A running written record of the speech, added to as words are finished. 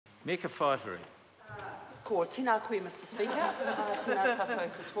Meka Whaitiri. Ko tēnā koe, Mr. Speaker. Tēnā tātou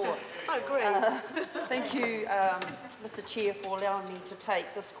katoa. I agree. Thank you, Mr. Chair, for allowing me to take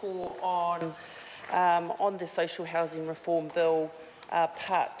this call on the Social Housing Reform Bill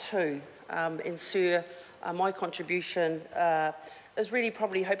Part 2. And Sir, my contribution is really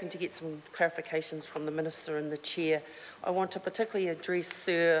probably hoping to get some clarifications from the Minister and the Chair. I want to particularly address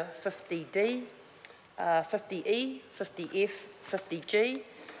Sir 50D, 50E, 50F, 50G,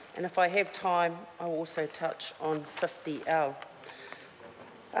 and if I have time, I will also touch on 50L.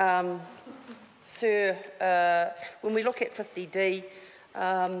 Sir, when we look at 50D,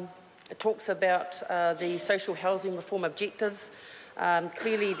 it talks about the social housing reform objectives.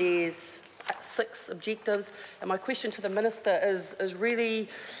 Clearly there's 6 objectives, and my question to the Minister is really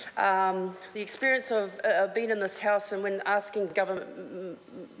the experience of being in this House, and when asking government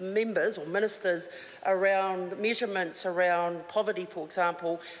members or ministers around measurements around poverty, for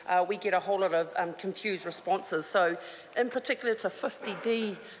example, we get a whole lot of confused responses. So in particular to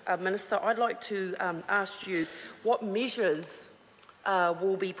 50D, Minister, I'd like to ask you what measures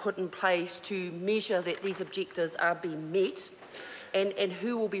will be put in place to measure that these objectives are being met, and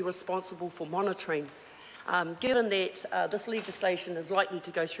who will be responsible for monitoring. Given that this legislation is likely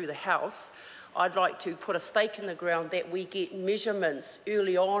to go through the House, I'd like to put a stake in the ground that we get measurements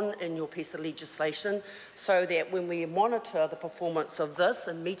early on in your piece of legislation, so that when we monitor the performance of this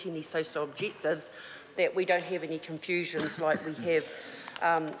and meeting these social objectives, that we don't have any confusions like we have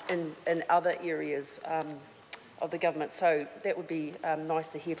in other areas of the government. So that would be nice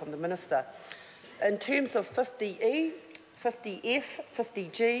to hear from the Minister. In terms of 50E, 50F,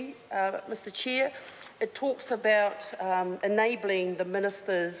 50G, Mr. Chair, it talks about enabling the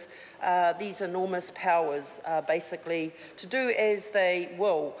ministers these enormous powers, basically, to do as they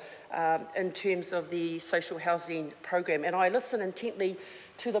will in terms of the social housing program. And I listen intently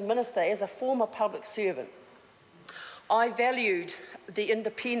to the Minister as a former public servant. I valued the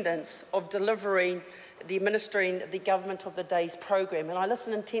independence of administering the Government of the Day's program, and I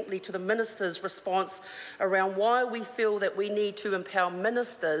listen intently to the Minister's response around why we feel that we need to empower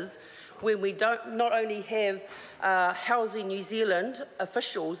ministers when we don't not only have Housing New Zealand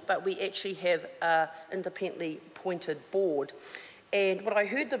officials, but we actually have an independently appointed board. And what I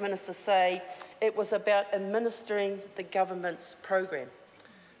heard the Minister say, it was about administering the government's program.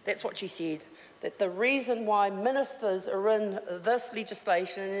 That's what she said. That the reason why ministers are in this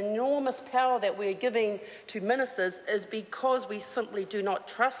legislation, an enormous power that we're giving to ministers, is because we simply do not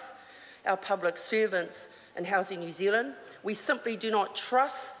trust our public servants in Housing New Zealand. We simply do not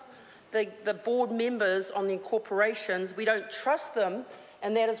trust the board members on the corporations. We don't trust them,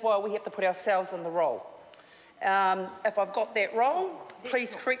 and that is why we have to put ourselves in the role. If I've got that wrong,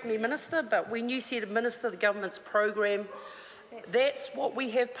 please correct me, Minister, but when you said administer the government's program, that's what we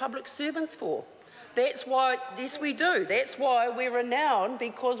have public servants for. That's why, yes we do, that's why we're renowned,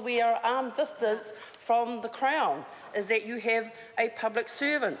 because we are arm's distance from the Crown, is that you have a public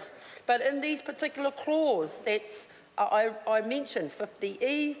servant. But in these particular clause that I mentioned,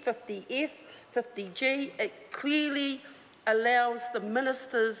 50E, 50F, 50G, it clearly allows the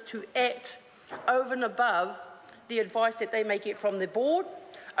ministers to act over and above the advice that they may get from the board,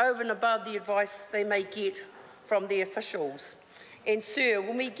 over and above the advice they may get from the officials. And Sir,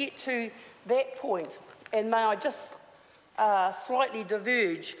 when we get to that point, and may I just slightly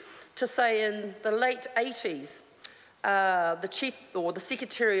diverge to say in the late 80s, the Chief or the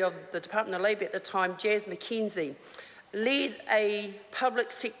Secretary of the Department of Labour at the time, Jazz McKenzie, led a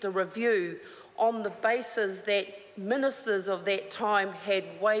public sector review on the basis that ministers of that time had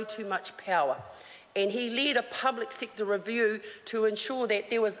way too much power. And he led a public sector review to ensure that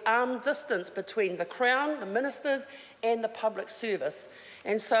there was arm's distance between the Crown, the ministers, and the public service.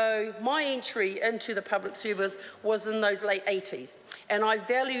 And so my entry into the public service was in those late 80s. And I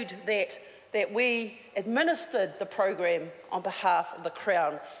valued that we administered the program on behalf of the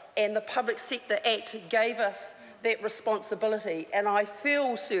Crown, and the Public Sector Act gave us that responsibility. And I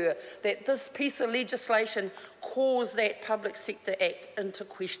feel, Sir, that this piece of legislation calls that Public Sector Act into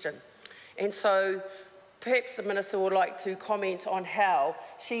question. And so perhaps the Minister would like to comment on how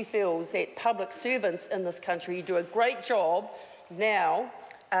she feels that public servants in this country do a great job now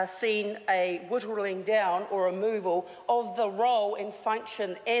seeing a whittling down or removal of the role and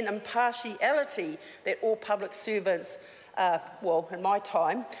function and impartiality that all public servants, well, in my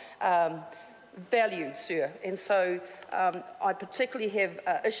time, valued, Sir. And so I particularly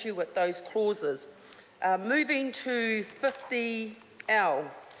have issue with those clauses. Moving to 50L.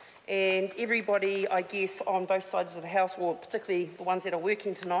 And everybody, I guess, on both sides of the House, or particularly the ones that are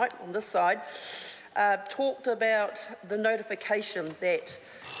working tonight on this side, talked about the notification that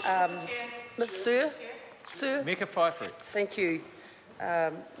Sir? Make a Pfeiffer. Thank you,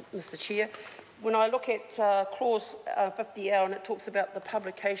 Mr. Chair. When I look at clause 50L, and it talks about the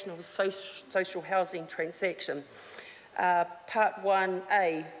publication of a social housing transaction, part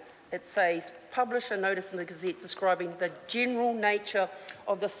 1A, it says, publish a notice in the Gazette describing the general nature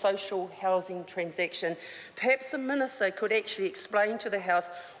of the social housing transaction. Perhaps the Minister could actually explain to the House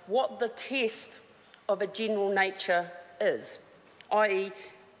what the test of a general nature is, i.e.,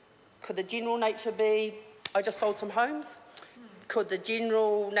 could the general nature be, I just sold some homes? Could the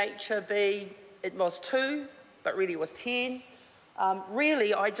general nature be, it was 2, but really it was 10?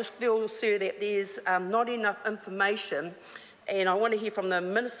 Really, I just feel, sir, that there's not enough information, and I want to hear from the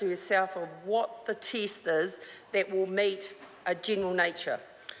Minister herself of what the test is that will meet a general nature.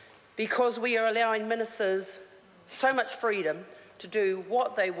 Because we are allowing ministers so much freedom to do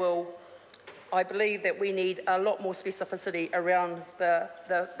what they will, I believe that we need a lot more specificity around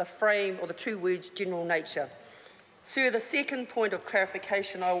the frame or the 2 words general nature. Sir, the second point of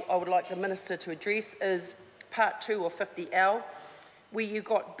clarification I would like the Minister to address is part 2 of 50L, where you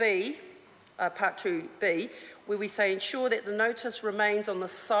got B, part 2B, where we say ensure that the notice remains on the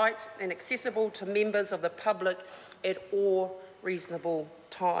site and accessible to members of the public at all reasonable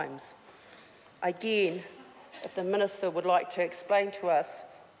times. Again, if the Minister would like to explain to us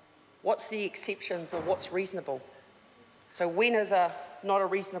what's the exceptions or what's reasonable. So when is not a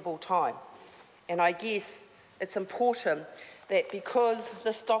reasonable time? And I guess it's important that because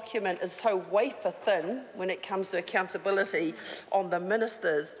this document is so wafer thin when it comes to accountability on the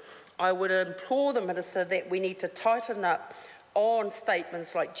ministers, I would implore the Minister that we need to tighten up on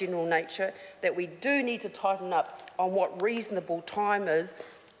statements like general nature, that we do need to tighten up on what reasonable time is,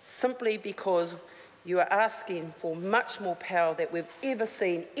 simply because you are asking for much more power than we've ever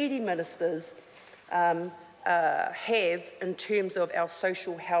seen any ministers have in terms of our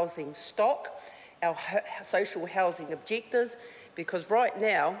social housing stock, our social housing objectives, because right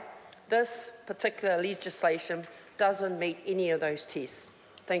now this particular legislation doesn't meet any of those tests.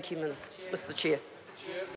 Thank you, Mr. Chair.